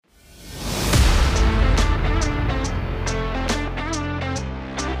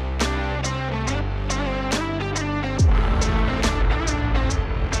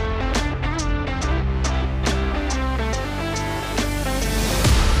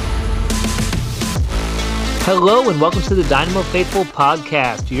Hello and welcome to the Dynamo Faithful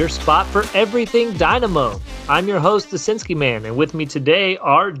Podcast, your spot for everything Dynamo. I'm your host, the Sinsky Man, and with me today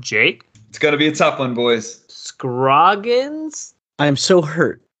are Jake. It's going to be a tough one, boys. Scroggins. I'm so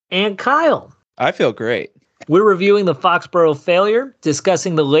hurt. And Kyle. I feel great. We're reviewing the Foxborough failure,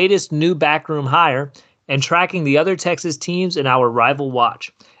 discussing the latest new backroom hire, and tracking the other Texas teams in our rival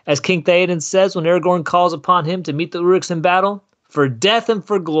watch. As King Theoden says when Aragorn calls upon him to meet the Uruks in battle, for death and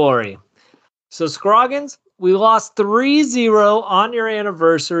for glory. So, Scroggins, we lost 3-0 on your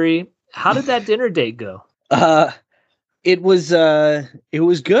anniversary. How did that dinner date go? It was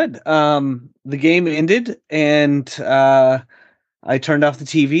good. The game ended, and I turned off the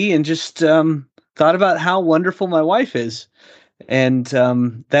TV and just thought about how wonderful my wife is, and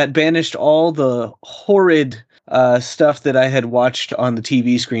that banished all the horrid stuff that I had watched on the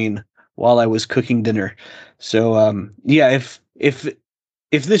TV screen while I was cooking dinner. So, yeah,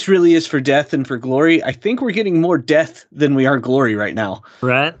 if this really is for death and for glory, I think we're getting more death than we are glory right now.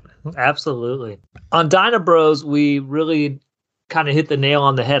 Right? Absolutely. On Dynabros, we really kind of hit the nail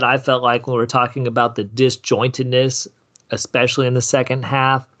on the head, I felt like, when we were talking about the disjointedness, especially in the second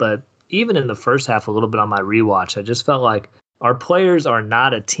half, but even in the first half a little bit on my rewatch. I just felt like our players are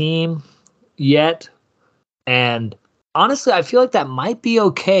not a team yet. And honestly, I feel like that might be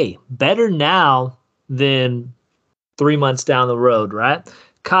okay. Better now than 3 months down the road, right?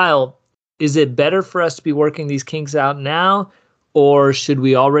 Kyle, is it better for us to be working these kinks out now, or should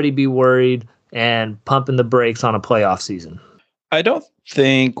we already be worried and pumping the brakes on a playoff season? I don't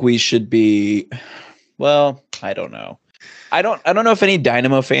think we should be. Well, I don't know. I don't know if any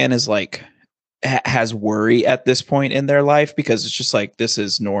Dynamo fan is like has worry at this point in their life, because it's just like, this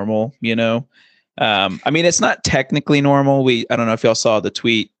is normal, you know? I mean, it's not technically normal. I don't know if y'all saw the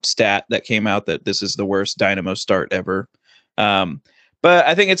tweet stat that came out that this is the worst Dynamo start ever. But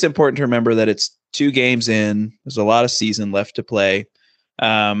I think it's important to remember that it's 2 games in. There's a lot of season left to play.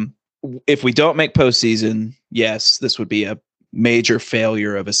 If we don't make postseason, yes, this would be a major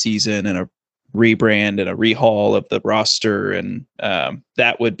failure of a season and a rebrand and a rehaul of the roster. And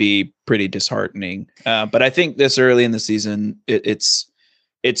that would be pretty disheartening. But I think this early in the season,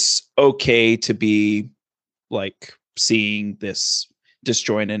 it's okay to be like seeing this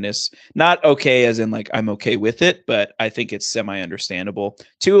disjointedness. Not okay as in like I'm okay with it, but I think it's semi-understandable.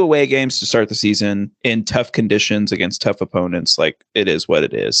 2 away games to start the season in tough conditions against tough opponents. Like, it is what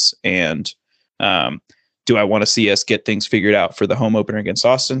it is. And do I want to see us get things figured out for the home opener against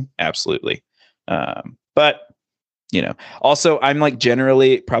Austin? Absolutely. But you know, also, I'm like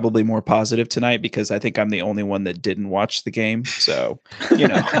generally probably more positive tonight because I think I'm the only one that didn't watch the game. So, you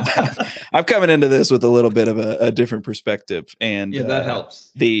know, I'm coming into this with a little bit of a different perspective. And yeah, that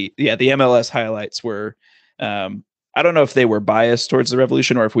helps. The MLS highlights were, I don't know if they were biased towards the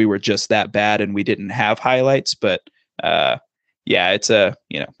Revolution or if we were just that bad and we didn't have highlights. But yeah, it's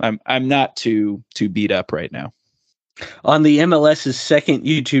I'm not too beat up right now. On the MLS's second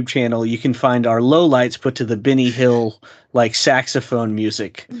YouTube channel, you can find our lowlights put to the Benny Hill like saxophone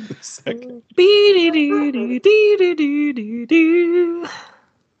music.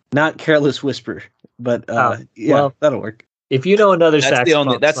 Not Careless Whisper, but well, that'll work. If you know another that's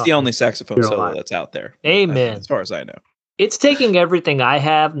saxophone, that's the only saxophone solo that's out there. Amen. As far as I know, it's taking everything I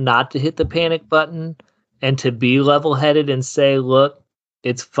have not to hit the panic button and to be level-headed and say, look,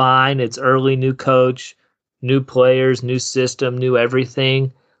 it's fine. It's early, new coach, new players, new system, new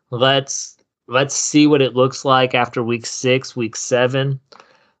everything. Let's see what it looks like after week 6, week 7.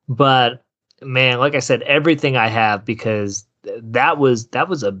 But man, like I said, everything I have, because that was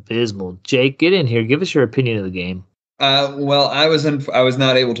abysmal. Jake, get in here. Give us your opinion of the game. Well, I was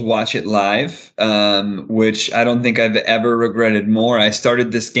not able to watch it live, which I don't think I've ever regretted more. I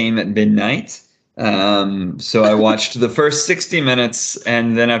started this game at midnight. So I watched the first 60 minutes,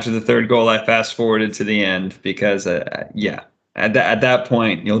 and then after the third goal, I fast forwarded to the end because, at that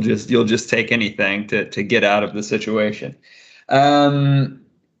point, you'll just take anything to get out of the situation.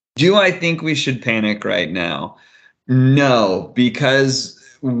 Do I think we should panic right now? No, because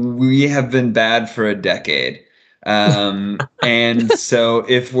we have been bad for a decade. And so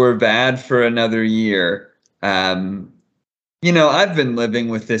if we're bad for another year, you know, I've been living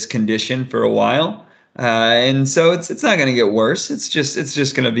with this condition for a while, and so it's not going to get worse. It's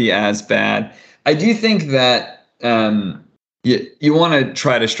just going to be as bad. I do think that you want to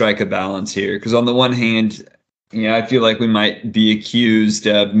try to strike a balance here, because on the one hand, you know, I feel like we might be accused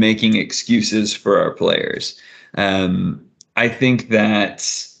of making excuses for our players. I think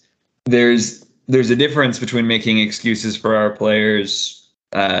that there's a difference between making excuses for our players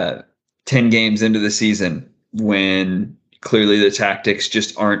 10 games into the season when clearly the tactics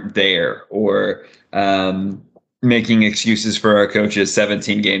just aren't there, or making excuses for our coaches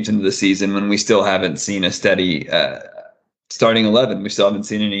 17 games into the season when we still haven't seen a steady starting 11. We still haven't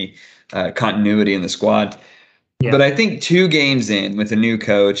seen any continuity in the squad. Yeah. But I think 2 games in with a new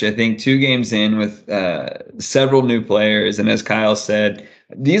coach, I think 2 games in with several new players, and as Kyle said,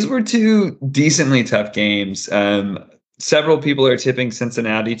 these were 2 decently tough games. Several people are tipping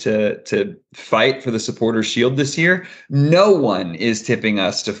Cincinnati to fight for the Supporter Shield this year. No one is tipping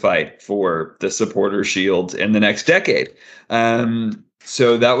us to fight for the Supporter Shield in the next decade.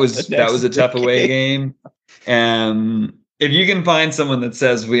 So that was a tough away game. If you can find someone that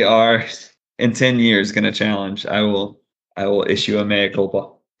says we are in 10 years going to challenge, I will issue a mea culpa.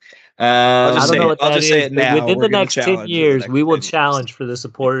 I don't know what that is, say it but now. within We're the gonna next 10 challenge in the years, next we will 10 years. challenge for the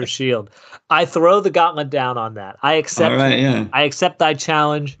Supporters Shield. I throw the gauntlet down on that. I accept. All right, yeah. I accept thy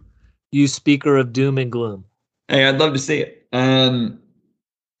challenge, you speaker of doom and gloom. Hey, I'd love to see it. And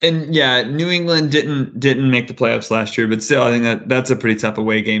yeah, New England didn't make the playoffs last year, but still, I think that's a pretty tough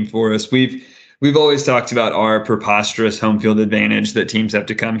away game for us. We've always talked about our preposterous home field advantage, that teams have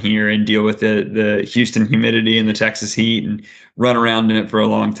to come here and deal with the Houston humidity and the Texas heat and run around in it for a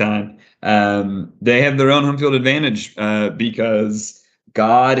long time. They have their own home field advantage because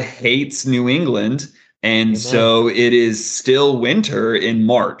God hates New England, and Amen. so it is still winter in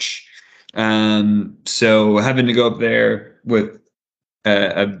March. So having to go up there with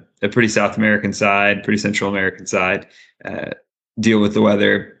a pretty South American side, pretty Central American side, deal with the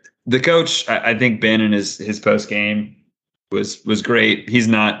weather. The coach, I think Ben in his post game was great. He's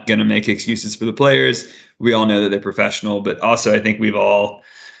not going to make excuses for the players. We all know that they're professional, but also I think we've all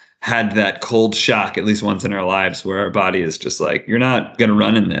had that cold shock at least once in our lives where our body is just like, you're not going to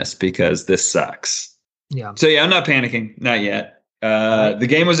run in this because this sucks. Yeah. So yeah, I'm not panicking, not yet. The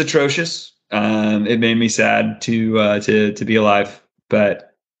game was atrocious. It made me sad to be alive,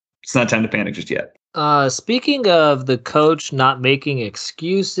 but it's not time to panic just yet. Speaking of the coach not making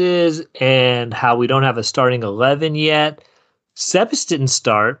excuses and how we don't have a starting 11 yet, Sebas didn't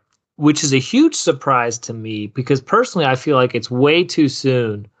start, which is a huge surprise to me because personally I feel like it's way too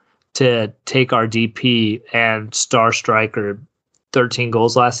soon to take our DP and star striker 13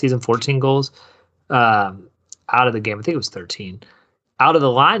 goals last season, 14 goals out of the game. I think it was 13 out of the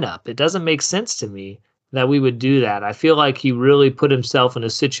lineup. It doesn't make sense to me that we would do that. I feel like he really put himself in a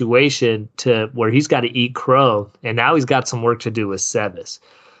situation to where he's got to eat crow, and now he's got some work to do with Sebas.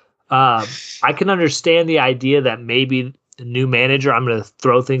 I can understand the idea that maybe the new manager, I'm going to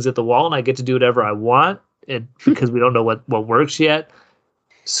throw things at the wall and I get to do whatever I want because we don't know what works yet.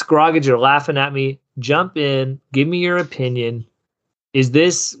 Scroggins, you're laughing at me. Jump in, give me your opinion. Is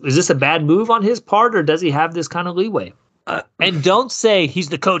this a bad move on his part, or does he have this kind of leeway? And don't say he's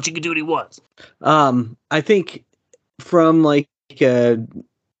the coach, he can do what he wants. I think from is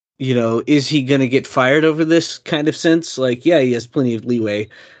he going to get fired over this kind of sense? Like, yeah, he has plenty of leeway.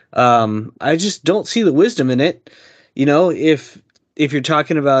 I just don't see the wisdom in it. If you're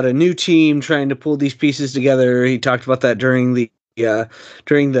talking about a new team trying to pull these pieces together, he talked about that during the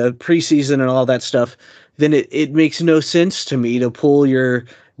preseason and all that stuff, then it makes no sense to me to pull your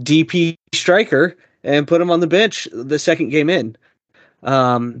DP striker and put him on the bench the second game in.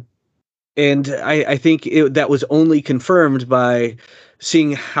 And I think that was only confirmed by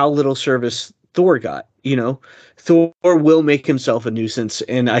seeing how little service Thor got. Thor will make himself a nuisance,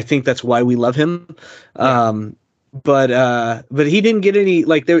 and I think that's why we love him. Yeah. But he didn't get any,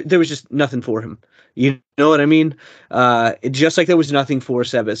 like, there was just nothing for him. You know what I mean? Just like there was nothing for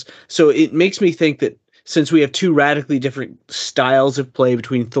Sebas. So it makes me think that since we have 2 radically different styles of play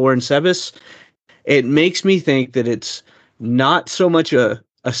between Thor and Sebas, it makes me think that it's not so much a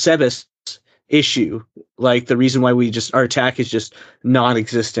Sebas issue, like the reason why our attack is just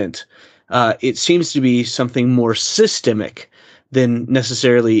non-existent. It seems to be something more systemic than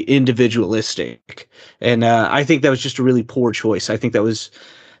necessarily individualistic. And I think that was just a really poor choice. I think that was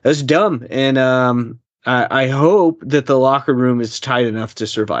dumb. And I hope that the locker room is tight enough to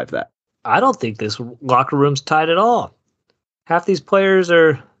survive that. I don't think this locker room's tight at all. Half these players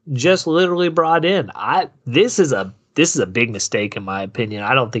are just literally brought in. This is a big mistake in my opinion.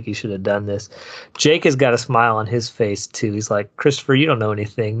 I don't think he should have done this. Jake has got a smile on his face too. He's like, Christopher, you don't know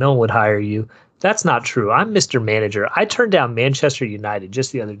anything. No one would hire you. That's not true. I'm Mr. Manager. I turned down Manchester United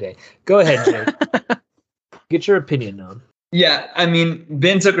just the other day. Go ahead, Jake. Get your opinion known. Yeah, I mean,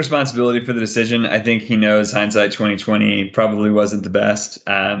 Ben took responsibility for the decision. I think he knows hindsight 2020 probably wasn't the best.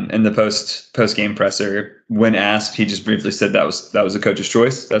 In the post game presser, when asked, he just briefly said that was a coach's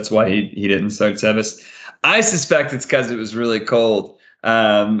choice. That's why he didn't start Sebas. I suspect it's because it was really cold,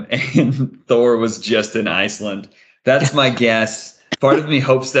 and Thor was just in Iceland. That's my guess. Part of me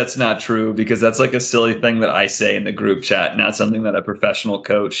hopes that's not true because that's like a silly thing that I say in the group chat, not something that a professional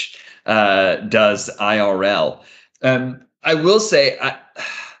coach does IRL. I will say,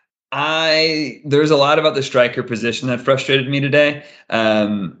 there's a lot about the striker position that frustrated me today,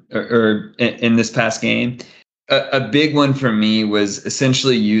 or in this past game. A big one for me was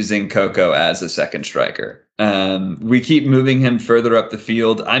essentially using Coco as a second striker. We keep moving him further up the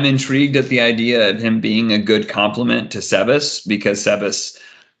field. I'm intrigued at the idea of him being a good complement to Sebas because Sebas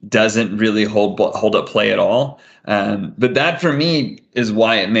doesn't really hold up play at all. But that for me is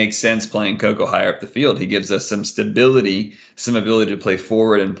why it makes sense playing Coco higher up the field. He gives us some stability, some ability to play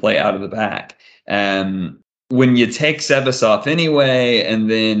forward and play out of the back. When you take Sebas off anyway,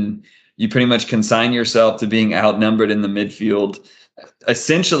 and then you pretty much consign yourself to being outnumbered in the midfield,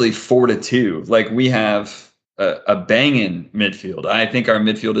 essentially 4-2. Like, we have a banging midfield. I think our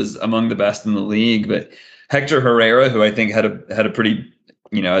midfield is among the best in the league, but Hector Herrera, who I think had a pretty,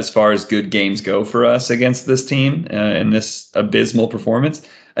 as far as good games go for us against this team in this abysmal performance,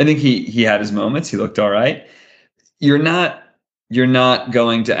 I think he had his moments. He looked all right. You're not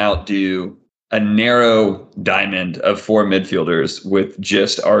going to outdo a narrow diamond of 4 midfielders with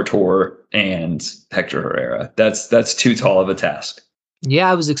just Artur and Hector Herrera. That's too tall of a task.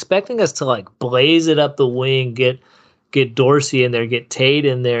 Yeah, I was expecting us to like blaze it up the wing, get Dorsey in there, get Tate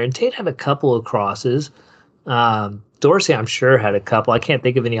in there, and Tate had a couple of crosses. Dorsey, I'm sure, had a couple. I can't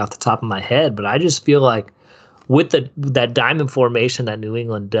think of any off the top of my head, but I just feel like with that diamond formation that New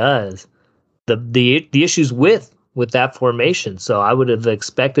England does, the issues with that formation. So I would have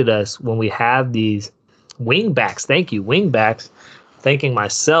expected us, when we have these wing backs, thanking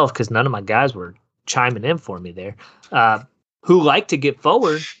myself because none of my guys were chiming in for me there, who like to get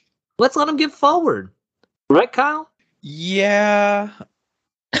forward. Let's let them get forward. Right, Kyle? Yeah.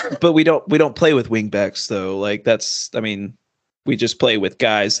 But we don't play with wing backs though. Like, we just play with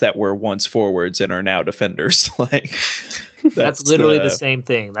guys that were once forwards and are now defenders. Like, that's literally the same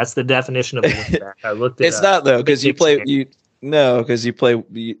thing. That's the definition of a wing back. I looked at it's not though, because you play.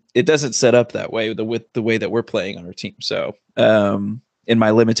 It doesn't set up that way with the way that we're playing on our team. So, in my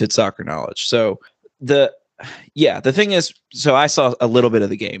limited soccer knowledge, so the thing is, so I saw a little bit of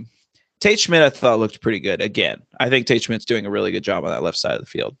the game. Tate Schmidt, I thought, looked pretty good. Again, I think Tate Schmidt's doing a really good job on that left side of the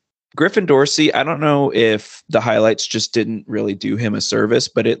field. Griffin Dorsey, I don't know if the highlights just didn't really do him a service,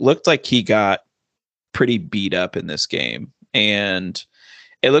 but it looked like he got pretty beat up in this game. And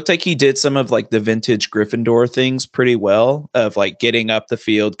it looked like he did some of like the vintage Gryffindor things pretty well, of like getting up the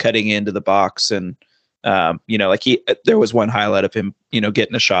field, cutting into the box. And, there was one highlight of him,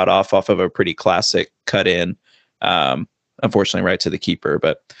 getting a shot off of a pretty classic cut in, unfortunately right to the keeper.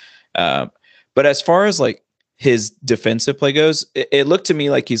 But as far as like his defensive play goes, it looked to me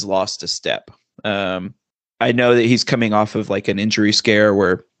like he's lost a step. I know that he's coming off of like an injury scare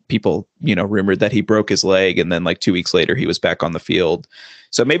where people, rumored that he broke his leg, and then like 2 weeks later he was back on the field.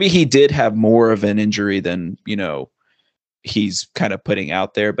 So maybe he did have more of an injury than, he's kind of putting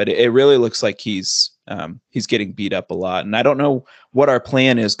out there, but it really looks like he's getting beat up a lot. And I don't know what our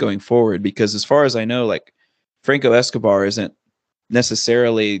plan is going forward, because as far as I know, like, Franco Escobar isn't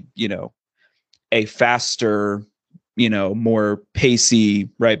necessarily, a faster, more pacey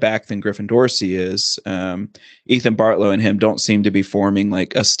right back than Griffin Dorsey is. Ethan Bartlow and him don't seem to be forming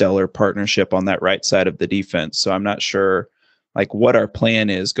like a stellar partnership on that right side of the defense. So I'm not sure like what our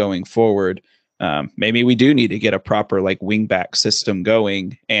plan is going forward. Maybe we do need to get a proper like wing back system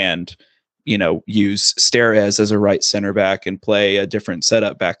going and, use Steres as a right center back and play a different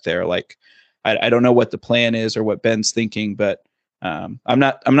setup back there. Like, I don't know what the plan is or what Ben's thinking, but I'm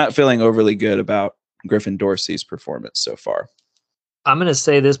not feeling overly good about Griffin Dorsey's performance so far. I'm going to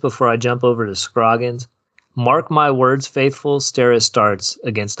say this before I jump over to Scroggins. Mark my words, faithful, Steres starts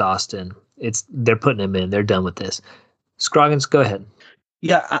against Austin. They're putting him in. They're done with this. Scroggins, go ahead.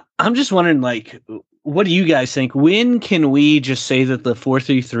 Yeah, I'm just wondering, like, what do you guys think? When can we just say that the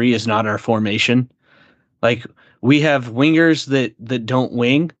 4-3-3 is not our formation? Like, we have wingers that don't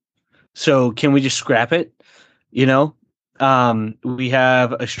wing, so can we just scrap it? We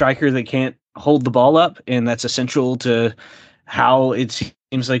have a striker that can't hold the ball up, and that's essential to how it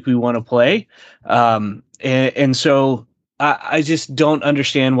seems like we want to play. And so I just don't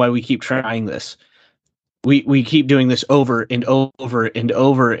understand why we keep trying this. We keep doing this over and over and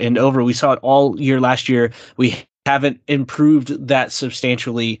over and over. We saw it all year last year. We haven't improved that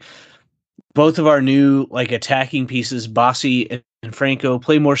substantially. Both of our new like attacking pieces, Bossy and Franco,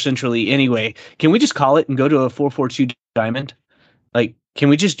 play more centrally anyway. Can we just call it and go to a 4-4-2 diamond? Like, can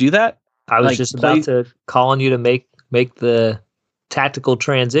we just do that? I was just about to call on you to make the tactical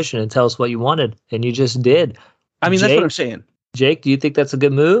transition and tell us what you wanted, and you just did. I mean, that's what I'm saying. Jake, do you think that's a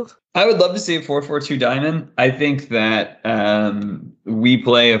good move? I would love to see a 4-4-2 diamond. I think that we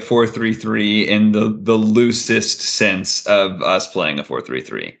play a 4-3-3 in the loosest sense of us playing a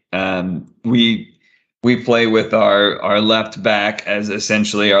 4-3-3. We play with our left back as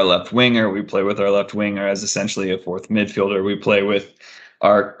essentially our left winger. We play with our left winger as essentially a fourth midfielder. We play with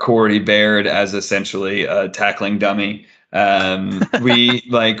our Corey Baird as essentially a tackling dummy. We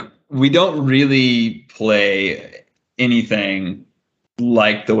don't really play anything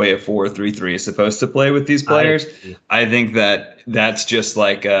like the way a 4-3-3 is supposed to play with these players. I think that that's just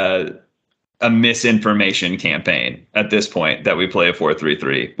like a misinformation campaign at this point that we play a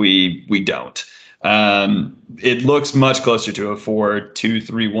 4-3-3. We don't. It looks much closer to a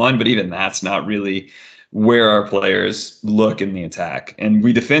 4-2-3-1, but even that's not really where our players look in the attack. And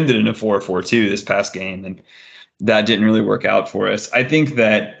we defended in a 4-4-2 this past game, and that didn't really work out for us. I think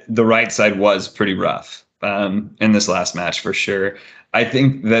that the right side was pretty rough in this last match for sure. I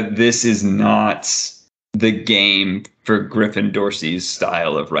think that this is not the game for Griffin Dorsey's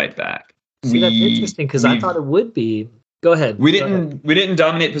style of right back. See, that's interesting because I thought it would be. Go ahead. We didn't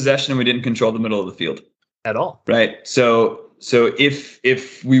dominate possession and we didn't control the middle of the field at all. Right. So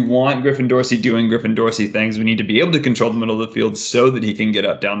if we want Griffin Dorsey doing Griffin Dorsey things, we need to be able to control the middle of the field so that he can get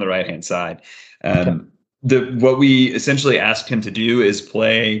up down the right hand side. What we essentially asked him to do is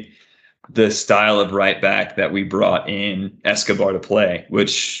play the style of right back that we brought in Escobar to play,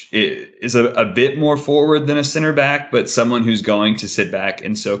 which is a bit more forward than a center back, but someone who's going to sit back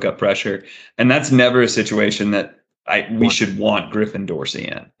and soak up pressure. And that's never a situation that we should want Griffin Dorsey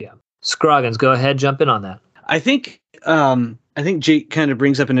in. Yeah. Scroggins, go ahead, jump in on that. I think Jake kind of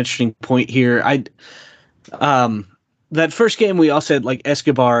brings up an interesting point here. That first game we all said like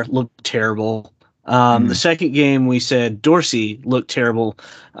Escobar looked terrible. The second game we said Dorsey looked terrible.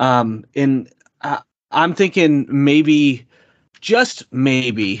 And I'm thinking maybe, just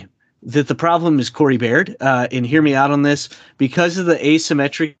maybe, that the problem is Corey Baird. And hear me out on this, because of the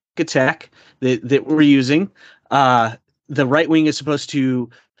asymmetric attack that we're using. The right wing is supposed to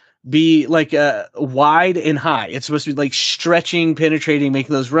be like wide and high. It's supposed to be like stretching, penetrating,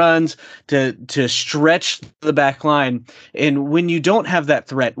 making those runs to stretch the back line. And when you don't have that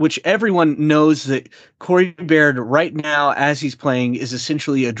threat, which everyone knows that Corey Baird right now as he's playing is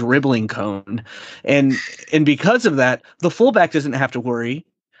essentially a dribbling cone. And because of that, the fullback doesn't have to worry.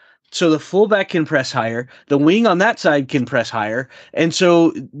 So the fullback can press higher. The wing on that side can press higher. And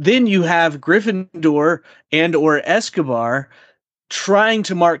so then you have Gryffindor and or Escobar trying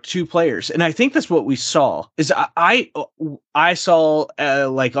to mark two players. And I think that's what we saw. Is I saw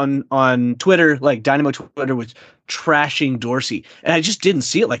like on Twitter, like Dynamo Twitter was trashing Dorsey. And I just didn't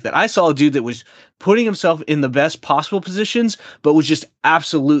see it like that. I saw a dude that was putting himself in the best possible positions, but was just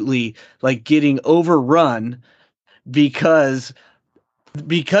absolutely like getting overrun because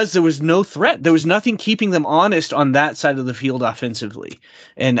there was no threat. There was nothing keeping them honest on that side of the field offensively.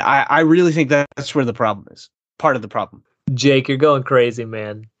 And I really think that's where the problem is. Part of the problem. Jake, you're going crazy,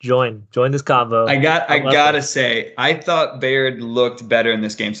 man. Join this combo. I gotta say, I thought Baird looked better in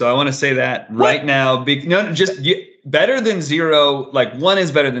this game. So I want to say that right now. Better than zero. Like 1 is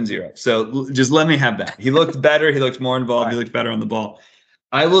better than 0. So just let me have that. He looked better. He looked more involved. Right. He looked better on the ball.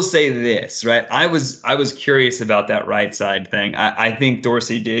 I will say this, right? I was curious about that right side thing. I think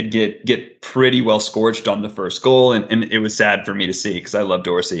Dorsey did get pretty well scorched on the first goal, and it was sad for me to see because I love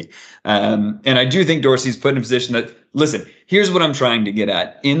Dorsey. And I do think Dorsey's put in a position that, listen, here's what I'm trying to get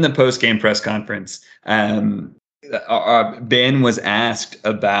at. In the post-game press conference, Ben was asked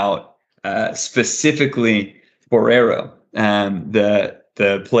about specifically Borrero,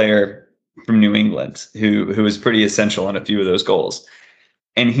 the player from New England who was pretty essential on a few of those goals.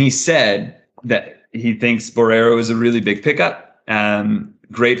 And he said that he thinks Borrero is a really big pickup,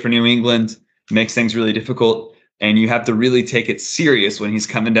 great for New England, makes things really difficult, and you have to really take it serious when he's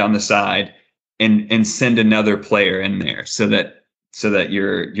coming down the side and send another player in there so that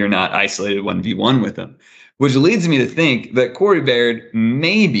you're not isolated 1v1 with him. Which leads me to think that Corey Baird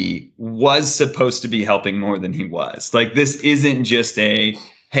maybe was supposed to be helping more than he was. Like, this isn't just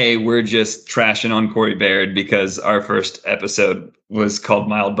hey, we're just trashing on Corey Baird because our first episode was called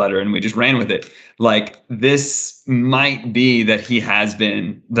Mild Butter and we just ran with it. Like, this might be that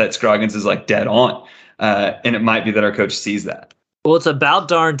that Scroggins is like dead on. And it might be that our coach sees that. Well, it's about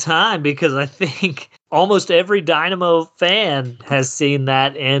darn time because I think almost every Dynamo fan has seen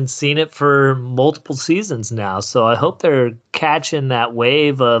that and seen it for multiple seasons now. So I hope they're catching that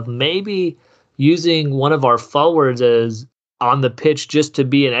wave of maybe using one of our forwards as on the pitch just to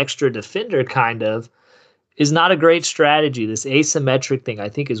be an extra defender kind of, is not a great strategy. This asymmetric thing I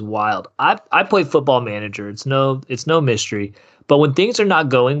think is wild. I play Football Manager. It's no mystery. But when things are not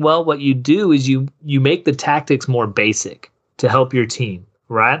going well, what you do is you make the tactics more basic to help your team,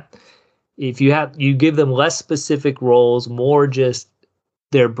 right? If you give them less specific roles, more just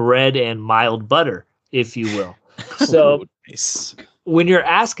their bread and mild butter, if you will. So Nice. when you're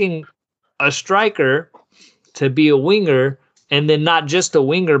asking a striker to be a winger, and then not just a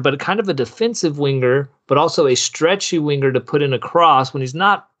winger, but kind of a defensive winger, but also a stretchy winger to put in a cross when he's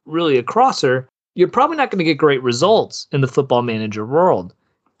not really a crosser, you're probably not going to get great results in the Football Manager world.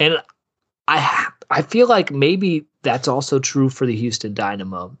 And I feel like maybe that's also true for the Houston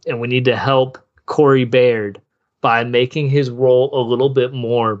Dynamo. And we need to help Corey Baird by making his role a little bit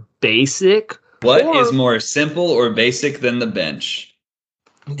more basic. What is more simple or basic than the bench?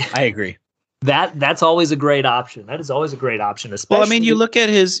 I agree. That's always a great option. That is always a great option. Especially, Well, I mean, you look at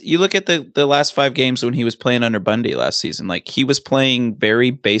the last 5 games when he was playing under Bundy last season. Like, he was playing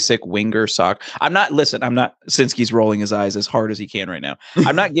very basic winger soccer. I'm not Sinski's rolling his eyes as hard as he can right now.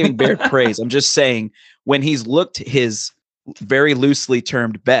 I'm not giving Baird praise. I'm just saying when he's looked his very loosely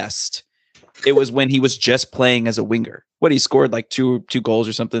termed best, it was when he was just playing as a winger. He scored like two goals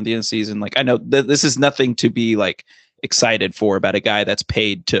or something at the end of the season. Like, I know this is nothing to be like excited for about a guy that's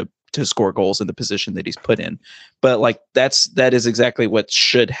paid to score goals in the position that he's put in. But like, that is exactly what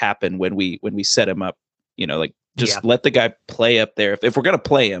should happen when we set him up, like just let the guy play up there. If we're going to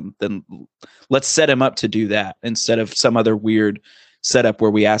play him, then let's set him up to do that instead of some other weird setup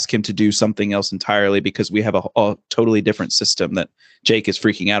where we ask him to do something else entirely because we have a totally different system that Jake is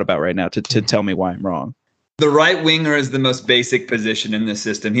freaking out about right now to tell me why I'm wrong. The right winger is the most basic position in this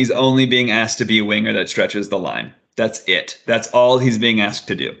system. He's only being asked to be a winger that stretches the line. That's it. That's all he's being asked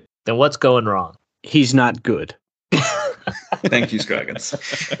to do. Then what's going wrong? He's not good. Thank you, Scroggins.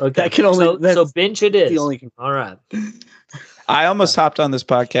 Okay, That can only so bench it is. the only All right. I almost hopped on this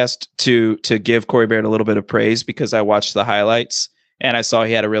podcast to give Corey Baird a little bit of praise because I watched the highlights and I saw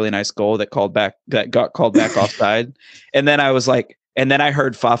he had a really nice goal that got called back offside. And then I was like, and then I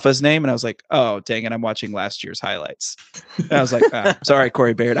heard Fafa's name and I was like, oh, dang it, I'm watching last year's highlights. And I was like, sorry,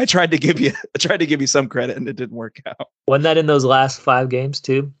 Corey Baird. I tried to give you some credit and it didn't work out. Wasn't that in those last 5 games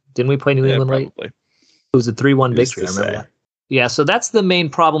too? Didn't we play New England late? Probably. It was a 3-1 victory. I remember that. Yeah, so that's the main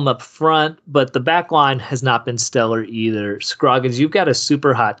problem up front, but the back line has not been stellar either. Scroggins, you've got a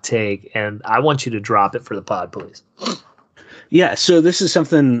super hot take, and I want you to drop it for the pod, please. Yeah, so this is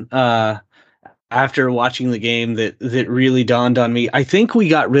something after watching the game that really dawned on me. I think we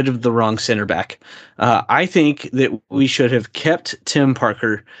got rid of the wrong center back. I think that we should have kept Tim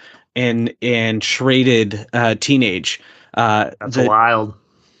Parker and traded Teenage. That's wild.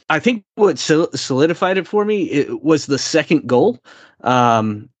 I think what solidified it for me was the second goal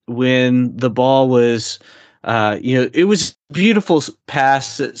when the ball was, it was beautiful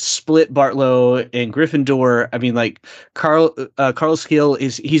pass that split Bartlow and Gryffindor. I mean, like Carlos Gil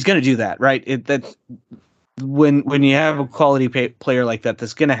he's going to do that, right? When you have a quality player like that,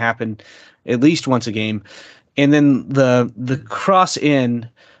 that's going to happen at least once a game. And then the cross in,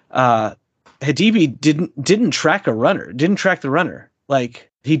 Hadibi didn't track the runner. Like,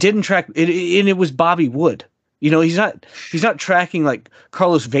 he didn't track it, and it was Bobby Wood. He's not tracking like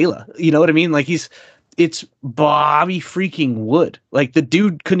Carlos Vela. You know what I mean? Like, it's Bobby freaking Wood. Like, the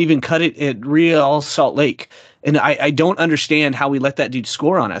dude couldn't even cut it at Real Salt Lake. And I don't understand how we let that dude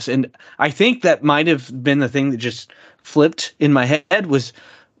score on us. And I think that might have been the thing that just flipped in my head was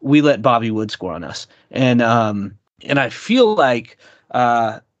we let Bobby Wood score on us. And I feel like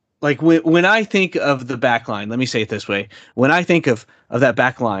when I think of the back line, let me say it this way. When I think of that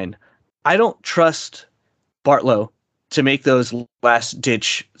back line, I don't trust Bartlow to make those last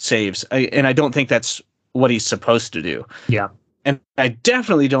ditch saves. And I don't think that's what he's supposed to do. Yeah. And I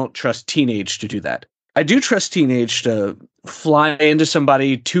definitely don't trust Teenage to do that. I do trust Teenage to fly into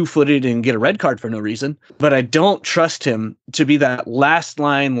somebody 2-footed and get a red card for no reason, but I don't trust him to be that last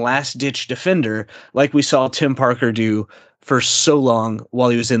line, last ditch defender like we saw Tim Parker do for so long while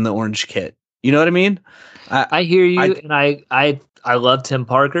he was in the orange kit. You know what I mean? I hear you, and I love Tim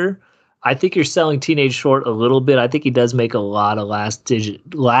Parker. I think you're selling Teenage short a little bit. I think he does make a lot of last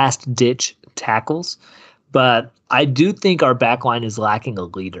ditch tackles, but I do think our back line is lacking a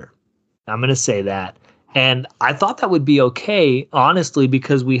leader. I'm going to say that. And I thought that would be okay, honestly,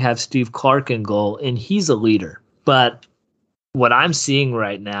 because we have Steve Clark in goal, and he's a leader. But what I'm seeing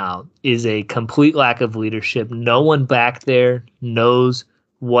right now is a complete lack of leadership. No one back there knows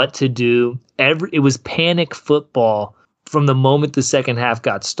what to do. It was panic football from the moment the second half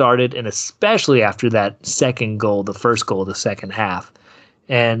got started, and especially after that second goal, the first goal of the second half.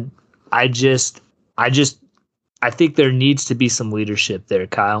 And I just I think there needs to be some leadership there,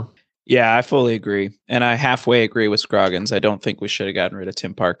 Kyle. Yeah, I fully agree. And I halfway agree with Scroggins. I don't think we should have gotten rid of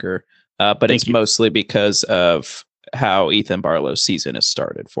Tim Parker, but it's mostly because of how Ethan Barlow's season has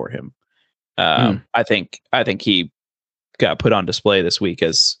started for him. I think he got put on display this week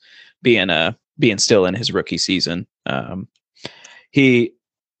as being still in his rookie season.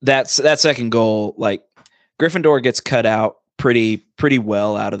 That second goal, like Gryffindor gets cut out pretty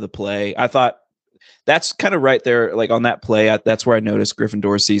well out of the play. I thought that's kind of right there, like on that play. That's where I noticed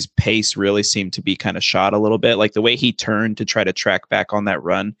Gryffindor's pace really seemed to be kind of shot a little bit. Like the way he turned to try to track back on that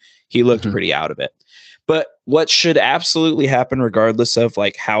run, he looked pretty out of it. But what should absolutely happen, regardless of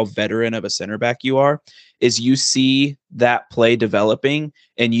like how veteran of a center back you are, is you see that play developing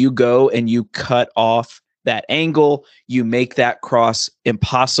and you go and you cut off that angle. You make that cross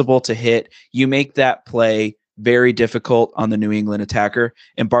impossible to hit. You make that play very difficult on the New England attacker.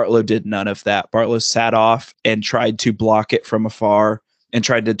 And Bartlow did none of that. Bartlow sat off and tried to block it from afar and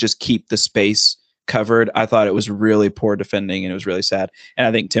tried to just keep the space covered. I thought it was really poor defending and it was really sad. And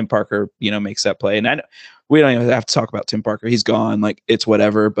I think Tim Parker, makes that play. And we don't even have to talk about Tim Parker. He's gone, like it's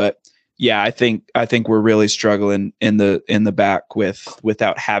whatever. But yeah, I think we're really struggling in the back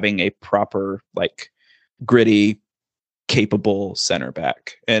without having a proper, like, gritty, capable center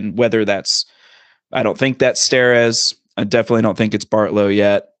back. And whether that's, I don't think that's Steres. I definitely don't think it's Bartlow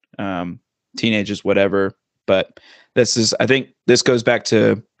yet. Teenagers, whatever. But I think this goes back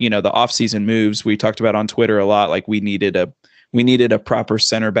to, the offseason moves we talked about on Twitter a lot. Like we needed a proper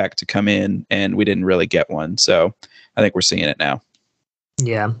center back to come in and we didn't really get one. So I think we're seeing it now.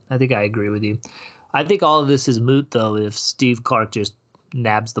 Yeah, I think I agree with you. I think all of this is moot though if Steve Clark just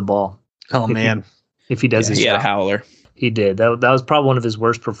nabs the ball. Oh man. If he does his job. He had a howler. He did. That was probably one of his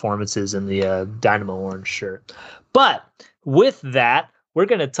worst performances in the Dynamo orange shirt. But with that, we're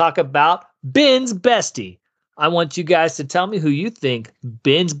going to talk about Ben's bestie. I want you guys to tell me who you think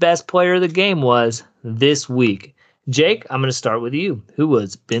Ben's best player of the game was this week. Jake, I'm going to start with you. Who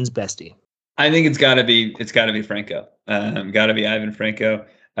was Ben's bestie? I think it's got to be Franco. Got to be Ivan Franco.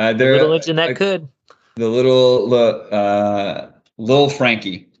 The little engine that could. The little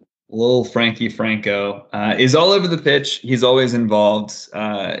Frankie. Little Frankie Franco is all over the pitch. He's always involved.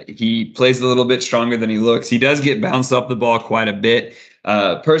 He plays a little bit stronger than he looks. He does get bounced off the ball quite a bit.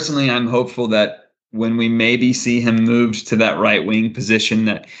 Personally, I'm hopeful that when we maybe see him moved to that right wing position,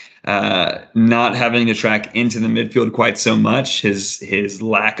 that not having to track into the midfield quite so much, his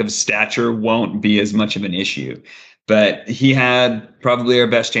lack of stature won't be as much of an issue. But he had probably our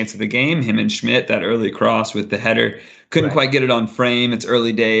best chance of the game. Him and Schmidt, that early cross with the header. Couldn't quite get it on frame. It's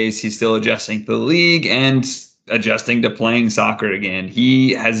early days. He's still adjusting to the league and adjusting to playing soccer again.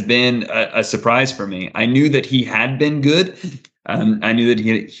 He has been a surprise for me. I knew that he had been good. I knew that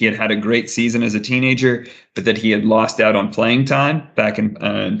he had a great season as a teenager, but that he had lost out on playing time back in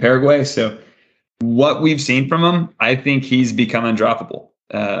Paraguay. So what we've seen from him, I think he's become undroppable,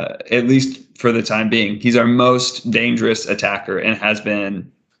 at least for the time being. He's our most dangerous attacker and has been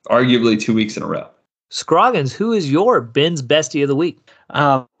arguably 2 weeks in a row. Scroggins, who is your Ben's bestie of the week?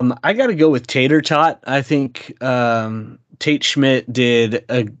 I got to go with Tater Tot. I think Tate Schmidt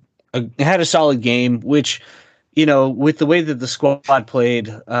had a solid game, which, with the way that the squad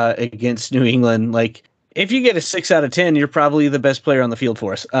played against New England, like if you get a 6 out of 10, you're probably the best player on the field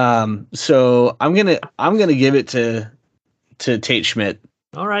for us. So I'm gonna give it to Tate Schmidt.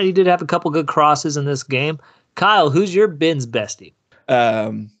 All right, he did have a couple good crosses in this game. Kyle, who's your Ben's bestie?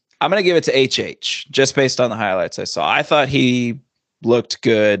 I'm going to give it to HH, just based on the highlights I saw. I thought he looked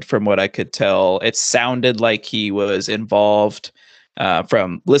good from what I could tell. It sounded like he was involved.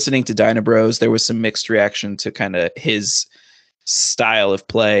 From listening to Dynamo Bros, there was some mixed reaction to kind of his style of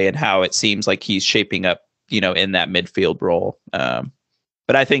play and how it seems like he's shaping up, in that midfield role.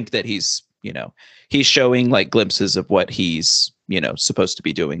 But I think that he's showing like glimpses of what he's, supposed to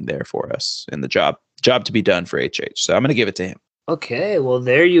be doing there for us in the job to be done for HH. So I'm going to give it to him. Okay, well,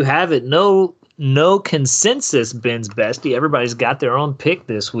 there you have it. No consensus Ben's bestie. Everybody's got their own pick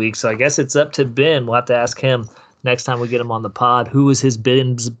this week, so I guess it's up to Ben. We'll have to ask him next time we get him on the pod. Who was his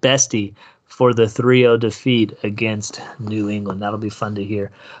Ben's bestie for the 3-0 defeat against New England? That'll be fun to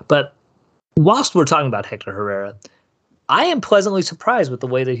hear. But whilst we're talking about Hector Herrera, I am pleasantly surprised with the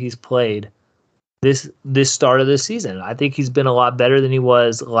way that he's played this start of this season. I think he's been a lot better than he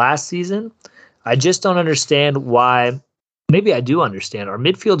was last season. I just don't understand why. Maybe I do understand. Our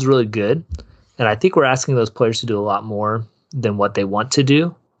midfield's really good, and I think we're asking those players to do a lot more than what they want to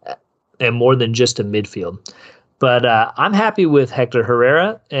do, and more than just a midfield. But I'm happy with Hector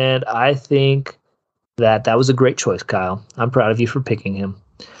Herrera, and I think that was a great choice, Kyle. I'm proud of you for picking him.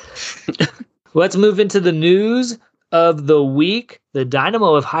 Let's move into the news of the week. The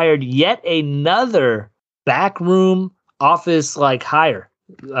Dynamo have hired yet another backroom office hire.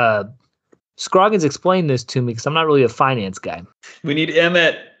 Scroggins explained this to me because I'm not really a finance guy. We need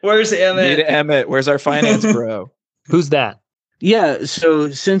Emmett. Where's Emmett? Need Emmett. Where's our finance bro? Who's that? Yeah, so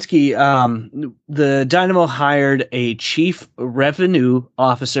Sinsky, the Dynamo hired a chief revenue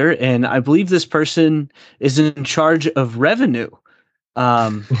officer, and I believe this person is in charge of revenue.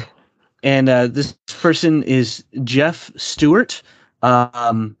 And this person is Jeff Stewart.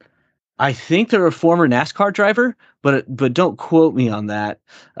 I think they're a former NASCAR driver, but don't quote me on that.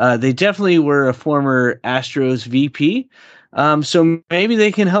 They definitely were a former Astros VP. So maybe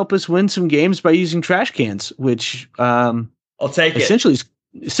they can help us win some games by using trash cans, which I'll take it.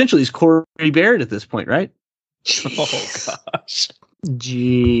 Essentially is Corey Barrett at this point, right? Oh gosh.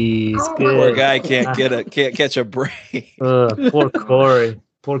 Jeez, good. Poor guy can't catch a break. Poor Corey.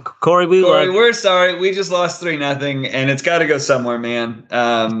 Poor Corey. Corey, we're sorry. We just lost 3-0, and it's got to go somewhere, man.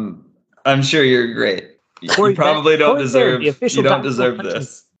 I'm sure you're great. Corey, you probably don't Corey deserve. Barrett, You don't deserve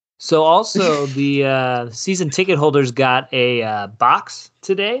this. So also the season ticket holders got a box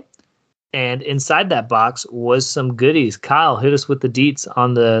today. And inside that box was some goodies. Kyle, hit us with the deets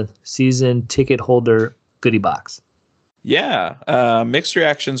on the season ticket holder goodie box. Yeah, mixed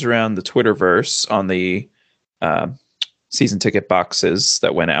reactions around the Twitterverse on the season ticket boxes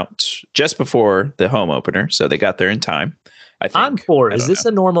that went out just before the home opener, so they got there in time. I think. I'm for. Is this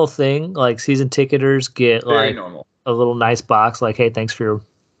a normal thing? Like season ticketers get Very normal. A little nice box, like, hey, thanks for your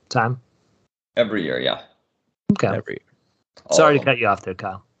time. Every year, yeah. Okay. Every year. Sorry to cut you off there,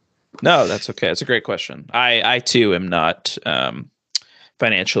 Kyle. No, that's okay. It's a great question. I too am not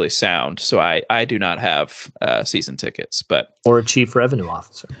financially sound, so I do not have season tickets, but or a chief revenue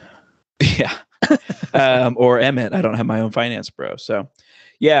officer. Yeah, or Emmett. I don't have my own finance bro. So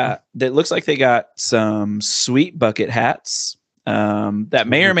yeah, it looks like they got some sweet bucket hats that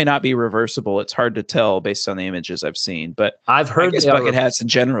may or may not be reversible. It's hard to tell based on the images I've seen, but I've heard I guess bucket hats in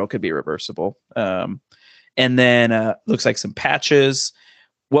general could be reversible. And then looks like some patches.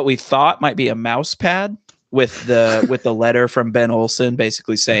 What we thought might be a mouse pad with the letter from Ben Olsen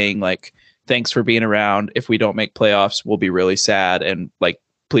basically saying like, thanks for being around. If we don't make playoffs, we'll be really sad, and like,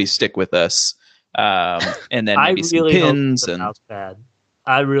 please stick with us. And then maybe some pins and mouse pad.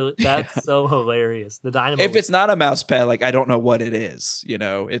 That's so hilarious. The Dynamo. If it's not a mouse pad, like, I don't know what it is. You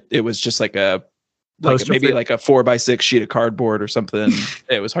know, it was just like maybe like a 4x6 sheet of cardboard or something.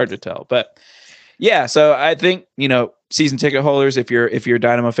 It was hard to tell, but yeah. So I think, season ticket holders, if you're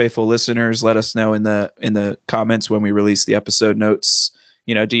Dynamo faithful listeners, let us know in the comments when we release the episode notes.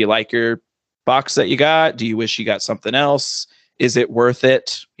 Do you like your box that you got? Do you wish you got something else? Is it worth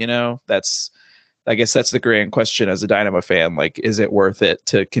it? I guess that's the grand question as a Dynamo fan. Like, is it worth it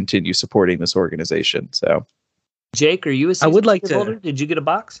to continue supporting this organization? So, Jake, are you a season ticket holder? Did you get a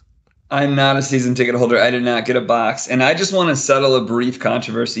box? I'm not a season ticket holder. I did not get a box. And I just want to settle a brief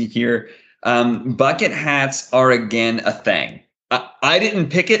controversy here. Bucket hats are again a thing. I didn't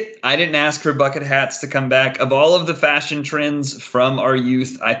pick it. I didn't ask for bucket hats to come back. Of all of the fashion trends from our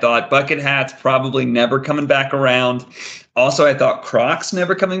youth, I thought bucket hats probably never coming back around. Also, I thought Crocs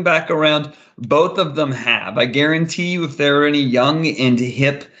never coming back around. Both of them have. I guarantee you, if there are any young and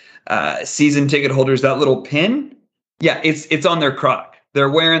hip season ticket holders, that little pin, yeah, it's on their Croc. They're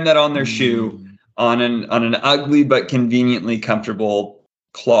wearing that on their shoe on an ugly but conveniently comfortable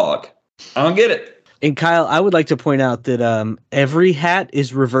clog. I don't get it. And Kyle, I would like to point out that every hat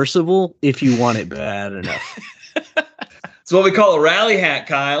is reversible if you want it bad enough. It's what we call a rally hat,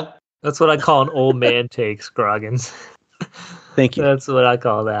 Kyle. That's what I call an old man take, Scroggins. Thank you. That's what I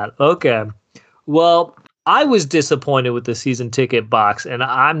call that. Okay. Well, I was disappointed with the season ticket box, and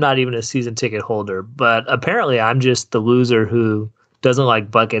I'm not even a season ticket holder, but apparently I'm just the loser who doesn't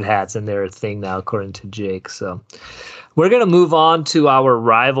like bucket hats, and they're a thing now, according to Jake. So we're going to move on to our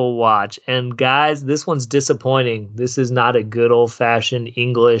rival watch. And guys, this one's disappointing. This is not a good old-fashioned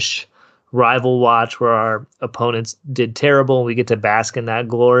English rival watch where our opponents did terrible and we get to bask in that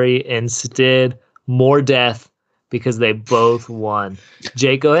glory. Instead, more death because they both won.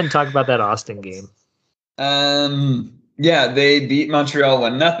 Jake, go ahead and talk about that Austin game. Yeah, they beat Montreal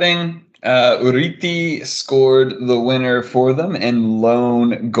 1-0. Uriti scored the winner for them and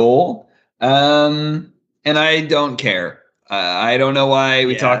lone goal. And I don't care. I don't know why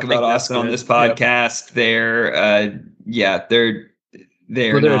we talk about Austin on this podcast. Yep.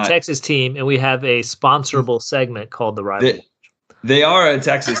 They're a Texas team, and we have a sponsorable segment called the Rival. They are a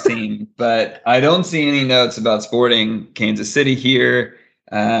Texas team, but I don't see any notes about sporting Kansas City here.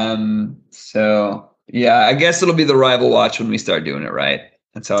 So yeah, I guess it'll be the Rival watch when we start doing it right.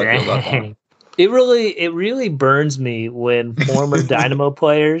 That's how I feel about that. It really burns me when former Dynamo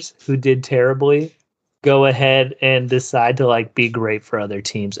players who did terribly go ahead and decide to like be great for other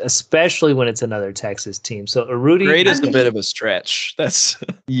teams, especially when it's another Texas team. So Rudy, Great is a bit of a stretch. That's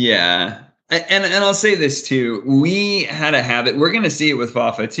Yeah. And I'll say this too. We had a habit. We're going to see it with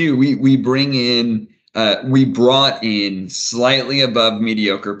Fafa too. We brought in slightly above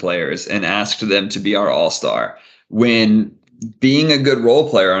mediocre players and asked them to be our all-star. When being a good role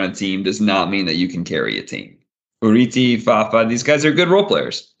player on a team does not mean that you can carry a team. Uriti, Fafa, these guys are good role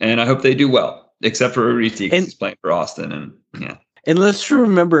players, and I hope they do well. Except for Uriti, because he's playing for Austin, and yeah. And let's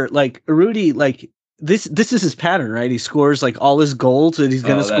remember, like Rudy, like this is his pattern, right? He scores like all his goals that he's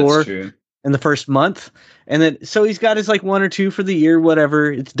going to score in the first month, and then so he's got his like 1 or 2 for the year,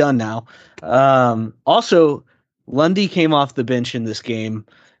 whatever. It's done now. Also, Lundy came off the bench in this game.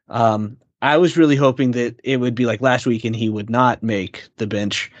 I was really hoping that it would be like last week and he would not make the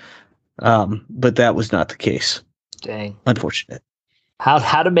bench, but that was not the case. Dang, unfortunate.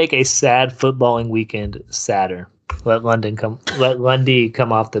 How to make a sad footballing weekend sadder? Let Lundy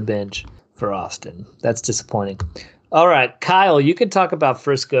come off the bench for Austin. That's disappointing. All right, Kyle, you can talk about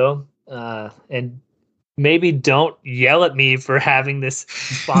Frisco, and maybe don't yell at me for having this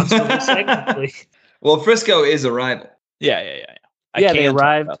sponsorable segment, please. Well, Frisco is a rival. Yeah. They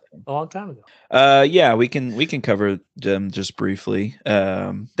arrived a long time ago. Yeah, we can cover them just briefly.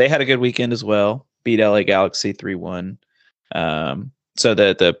 They had a good weekend as well. Beat LA Galaxy 3-1. So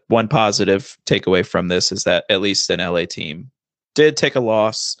the one positive takeaway from this is that at least an LA team did take a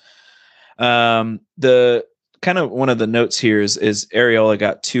loss. The kind of one of the notes here is Areola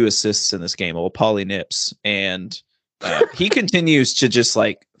got 2 assists in this game. Well, Paulie Nips, and he continues to just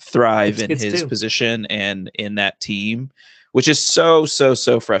like thrive in his position and in that team, which is so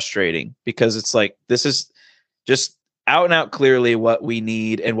frustrating because it's like this is just out and out clearly what we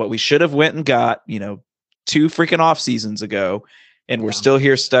need and what we should have went and got, 2 freaking off seasons ago. And we're still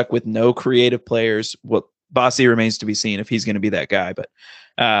here stuck with no creative players. Well, Bossy remains to be seen if he's going to be that guy. But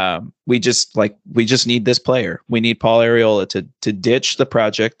we just need this player. We need Paul Areola to ditch the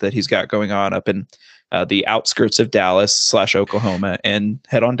project that he's got going on up in the outskirts of Dallas/Oklahoma and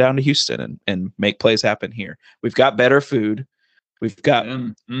head on down to Houston and make plays happen here. We've got better food. We've got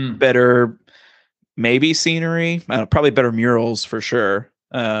better, maybe scenery, probably better murals for sure.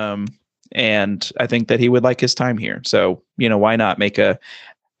 And I think that he would like his time here. So, why not make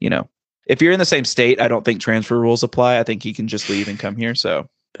if you're in the same state, I don't think transfer rules apply. I think he can just leave and come here. So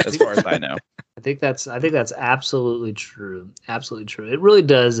as far as I know, I think that's absolutely true. Absolutely true. It really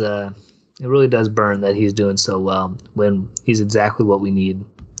does burn that he's doing so well when he's exactly what we need.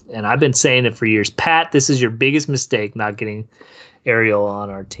 And I've been saying it for years. Pat, this is your biggest mistake, not getting Ariel on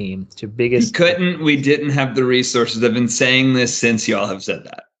our team. It's your biggest. We didn't have the resources. I've been saying this since y'all have said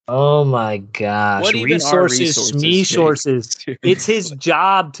that. Oh my gosh. What resources. It's his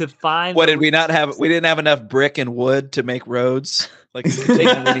job to find. What did we not have? We didn't have enough brick and wood to make roads. Like we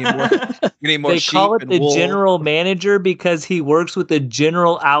need more they sheep call it and the wool. general manager because he works with the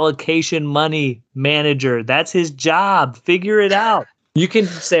general allocation money manager. That's his job. Figure it out. You can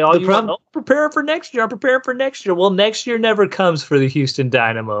say all you want. Oh, prepare for next year. I'm preparing for next year. Well, next year never comes for the Houston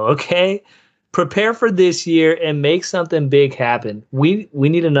Dynamo. Okay. Prepare for this year and make something big happen. We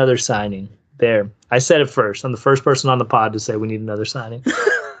need another signing. There. I said it first. I'm the first person on the pod to say we need another signing.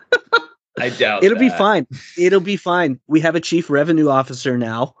 I doubt it'll be fine. It'll be fine. We have a chief revenue officer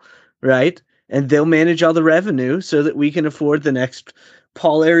now, right? And they'll manage all the revenue so that we can afford the next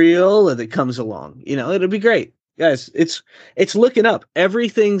Paul Areola that comes along. It'll be great. Guys, it's looking up.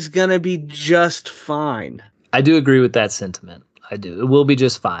 Everything's going to be just fine. I do agree with that sentiment. I do. It will be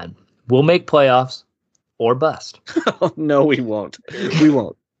just fine. We'll make playoffs or bust. Oh, no, we won't. We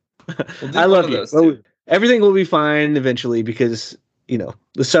won't. I love you. Well, everything will be fine eventually because,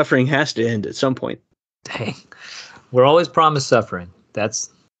 the suffering has to end at some point. Dang. We're always promised suffering. That's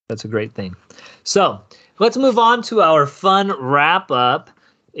a great thing. So let's move on to our fun wrap up.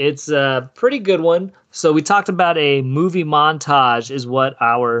 It's a pretty good one. So we talked about a movie montage is what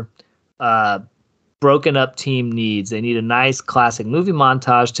our broken up team needs. They need a nice classic movie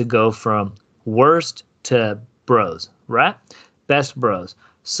montage to go from worst to bros, right? Best bros.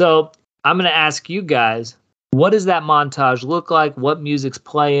 So I'm going to ask you guys, what does that montage look like? What music's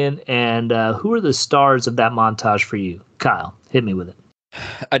playing? And who are the stars of that montage for you? Kyle, hit me with it.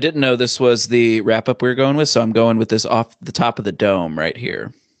 I didn't know this was the wrap up we were going with, so I'm going with this off the top of the dome right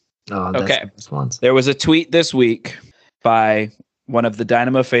here. Oh, that's okay. The best ones. There was a tweet this week by one of the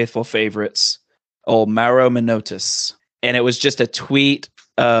Dynamo faithful favorites, old Mauro Menotti, and it was just a tweet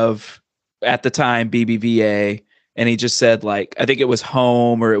of, at the time, BBVA and he just said like, I think it was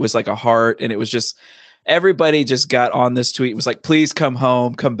home or it was like a heart, and it was just everybody just got on this tweet. It was like, please come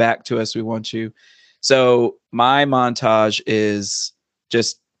home, come back to us, we want you. So my montage is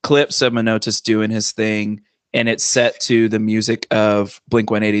just clips of Manotas doing his thing, and it's set to the music of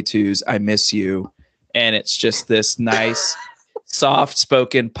Blink-182's I Miss You, and it's just this nice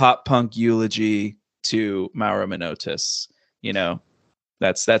soft-spoken pop punk eulogy to Mauro Manotas. You know,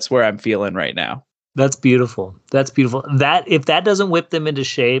 that's where I'm feeling right now. That's beautiful. That's beautiful. That if that doesn't whip them into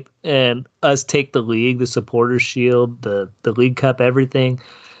shape and us take the league, the supporters shield, the League Cup, everything,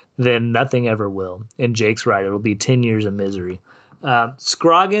 then nothing ever will. And Jake's right. It'll be 10 years of misery.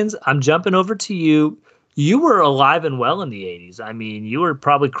 Scroggins, I'm jumping over to you. You were alive and well in the 80s. I mean, you were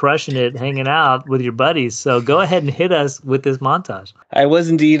probably crushing it, hanging out with your buddies. So go ahead and hit us with this montage. I was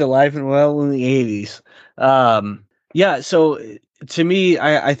indeed alive and well in the 80s. Yeah, so to me,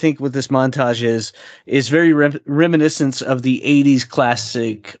 I think what this montage is very reminiscent of the 80s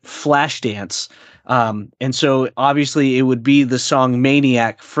classic Flashdance. And so obviously it would be the song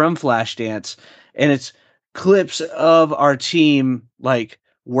Maniac from Flashdance, and it's clips of our team like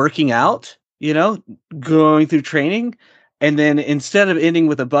working out, you know, going through training. And then instead of ending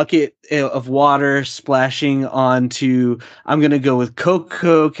with a bucket of water splashing onto, I'm going to go with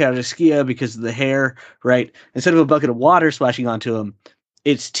Coco Carrasquilla because of the hair, right? Instead of a bucket of water splashing onto him,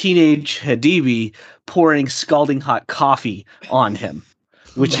 it's Teenage Hadibi pouring scalding hot coffee on him,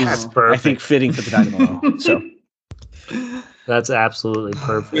 which is, I think, fitting for the Dynamo. So that's absolutely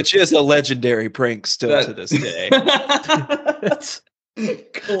perfect. Which is a legendary prank still to this day.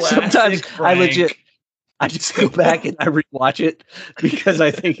 Sometimes prank. I just go back and I rewatch it because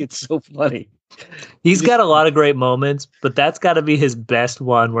I think it's so funny. He's got a lot of great moments, but that's got to be his best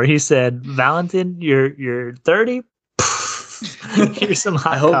one where he said, Valentin, you're 30? Here's some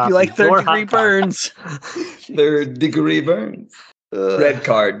hot I hope coffee. You like third-degree burns. Third-degree burns. Red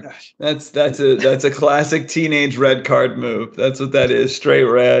card. That's a classic teenage red card move. That's what that is. Straight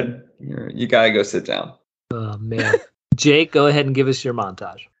red. You got to go sit down. Oh, man. Jake, go ahead and give us your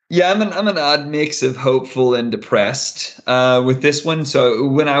montage. Yeah, I'm an odd mix of hopeful and depressed with this one. So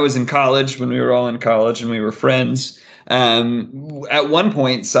when I was in college, when we were all in college and we were friends, at one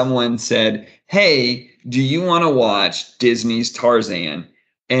point someone said, "Hey, do you want to watch Disney's Tarzan?"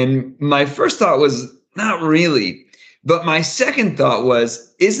 And my first thought was, not really. But my second thought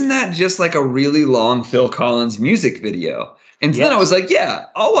was, isn't that just like a really long Phil Collins music video? And then I was like, yeah,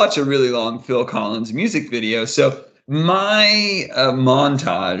 I'll watch a really long Phil Collins music video. So my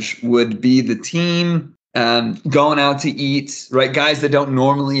montage would be the team going out to eat, right? Guys that don't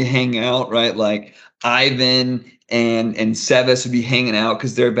normally hang out, right? Like Ivan and Sevis would be hanging out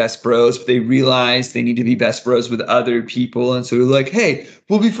because they're best bros, but they realize they need to be best bros with other people. And so they're like, hey,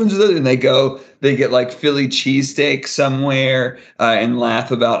 we'll be friends with others. And they get like Philly cheesesteak somewhere and laugh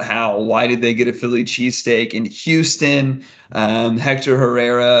about why did they get a Philly cheesesteak in Houston? Hector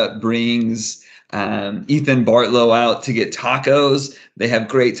Herrera brings Ethan Bartlow out to get tacos. They have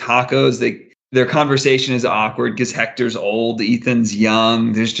great tacos. Their conversation is awkward because Hector's old, Ethan's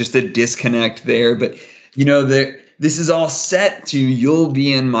young. There's just a disconnect there. But, you know, this is all set to "You'll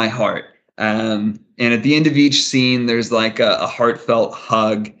Be in My Heart." And at the end of each scene, there's like a heartfelt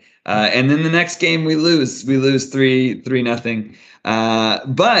hug. And then the next game we lose 3-0.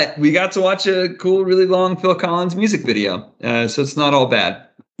 But we got to watch a cool, really long Phil Collins music video. So it's not all bad.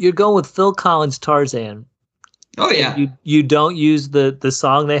 You're going with Phil Collins' Tarzan. Oh, yeah. You don't use the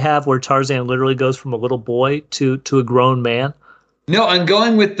song they have where Tarzan literally goes from a little boy to a grown man? No, I'm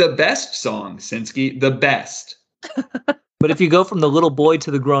going with the best song, Sinsky. The best. But if you go from the little boy to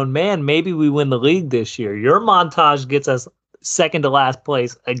the grown man, maybe we win the league this year. Your montage gets us second to last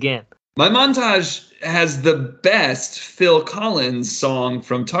place again. My montage has the best Phil Collins song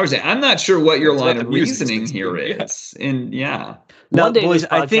from Tarzan. I'm not sure what your line of reasoning here is. And yeah. One day this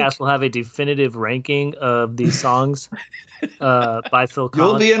podcast will have a definitive ranking of these songs by Phil Collins.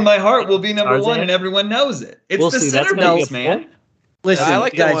 "You'll Be in My Heart" will be number one, and everyone knows it. It's the centerpiece, man. Listen, I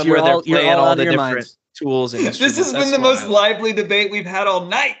like guys, the one where they're playing all the different minds. Tools. And this has been the most lively debate we've had all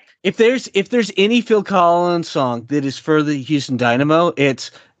night. If there's any Phil Collins song that is for the Houston Dynamo,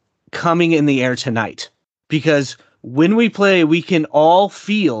 it's "Coming in the Air Tonight," because when we play, we can all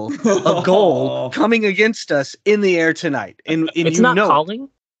feel a goal coming against us in the air tonight. And it's not calling?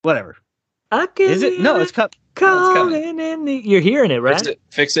 Whatever. Is it? No, it's calling in the... You're hearing it, right?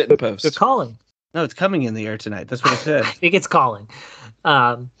 Fix it in post. They're calling. No, it's coming in the air tonight. That's what I said. I think it's calling.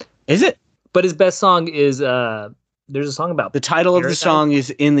 Is it? But his best song is... there's a song about... The title of the song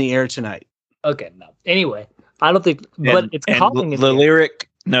is "In the Air Tonight." Okay, no. Anyway, I don't think... But it's calling... The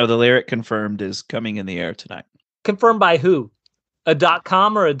lyric confirmed is "Coming in the Air Tonight." Confirmed by who? A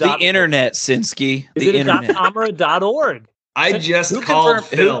 .com or a The internet, Sinsky. Is The it internet. a .com or a .org? I just called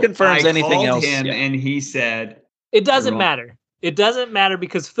Phil. Who confirms I anything called else? him and he said It doesn't matter. It doesn't matter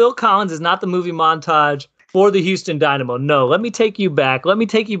because Phil Collins is not the movie Montage for the Houston Dynamo. No, let me take you back. Let me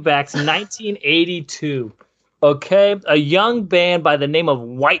take you back to 1982. Okay, a young band by the name of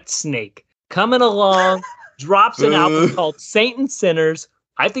Whitesnake coming along, drops an album called Saint and Sinners.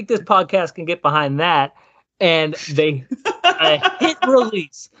 I think this podcast can get behind that. And a hit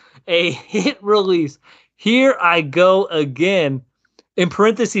release. Here I go again. In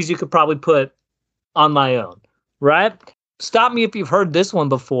parentheses, you could probably put on my own, right? Stop me if you've heard this one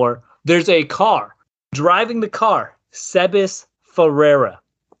before. There's a car. Driving the car, Sebis Ferreira,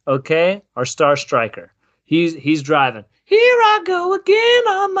 okay? Our star striker. He's driving. Here I go again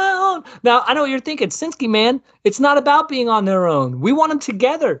on my own. Now, I know what you're thinking. Sinsky, man, it's not about being on their own. We want them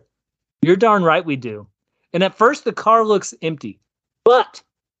together. You're darn right we do. And at first, the car looks empty. But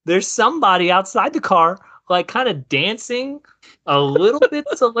there's somebody outside the car, like kind of dancing a little bit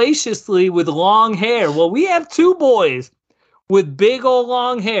salaciously with long hair. Well, we have two boys with big old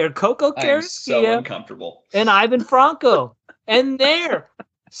long hair, Coco Carrasquilla uncomfortable. and Ivan Franco. And they're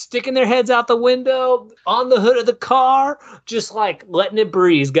sticking their heads out the window on the hood of the car, just like letting it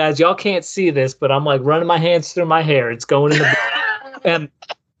breeze. Guys, y'all can't see this, but I'm like running my hands through my hair. It's going in the and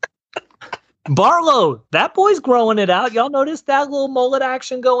Barlow, that boy's growing it out. Y'all notice that little mullet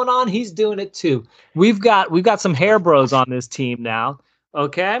action going on? He's doing it too. We've got some hair bros on this team now.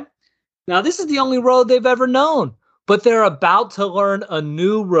 Okay? Now this is the only road they've ever known, but they're about to learn a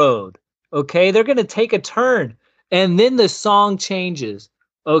new road. Okay? They're going to take a turn and then the song changes.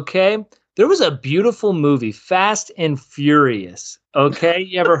 Okay? There was a beautiful movie, Fast and Furious. Okay?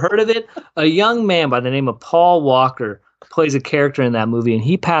 You ever heard of it? A young man by the name of Paul Walker plays a character in that movie, and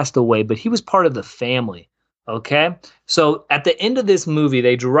he passed away, but he was part of the family. Okay? So at the end of this movie,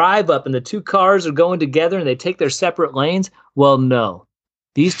 they drive up and the two cars are going together and they take their separate lanes. Well, no.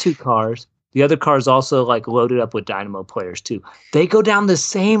 These two cars, the other cars also like loaded up with Dynamo players too. They go down the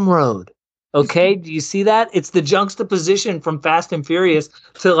same road. Okay? Do you see that? It's the juxtaposition from Fast and Furious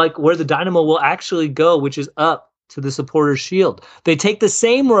to like where the Dynamo will actually go, which is up to the supporters' shield. They take the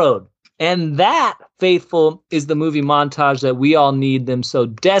same road. And that, faithful, is the movie Montage that we all need them so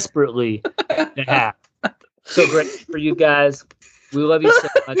desperately to have. So great for you guys. We love you so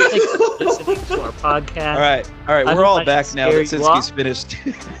much. Thank you for listening to our podcast. All right. We're all back now that Sinsky's finished.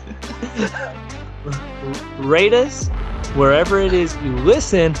 Rate us wherever it is you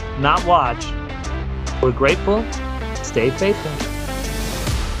listen, not watch. We're grateful. Stay faithful.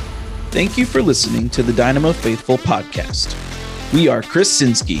 Thank you for listening to the Dynamo Faithful podcast. We are Chris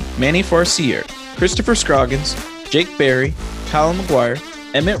Sinsky, Manny Farcier, Christopher Scroggins, Jake Berry, Kyle McGuire,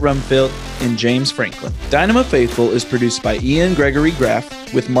 Emmett Rumfield, and James Franklin. Dynamo Faithful is produced by Ian Gregory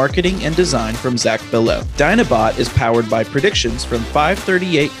Graff with marketing and design from Zach Belleau. Dynabot is powered by predictions from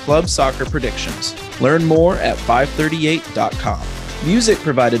 538 Club Soccer Predictions. Learn more at 538.com. Music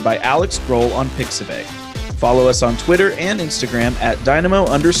provided by Alex Grohl on Pixabay. Follow us on Twitter and Instagram at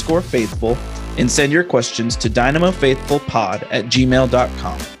Dynamo_Faithful and send your questions to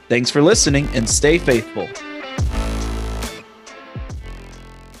dynamofaithfulpod@gmail.com. Thanks for listening and stay faithful.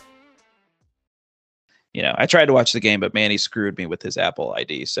 You know, I tried to watch the game, but Manny screwed me with his Apple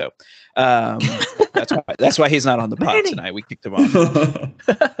ID. So that's why he's not on the pod tonight. We kicked him off.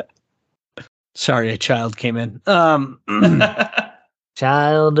 Sorry, a child came in.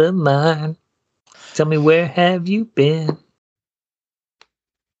 Child of mine, tell me, where have you been?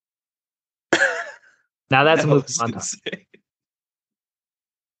 Now that's a movie Montage.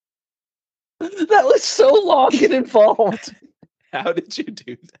 That was so long and involved. How did you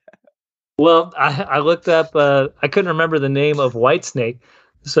do that? Well, I looked up, I couldn't remember the name of Whitesnake,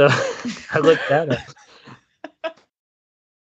 so I looked that up.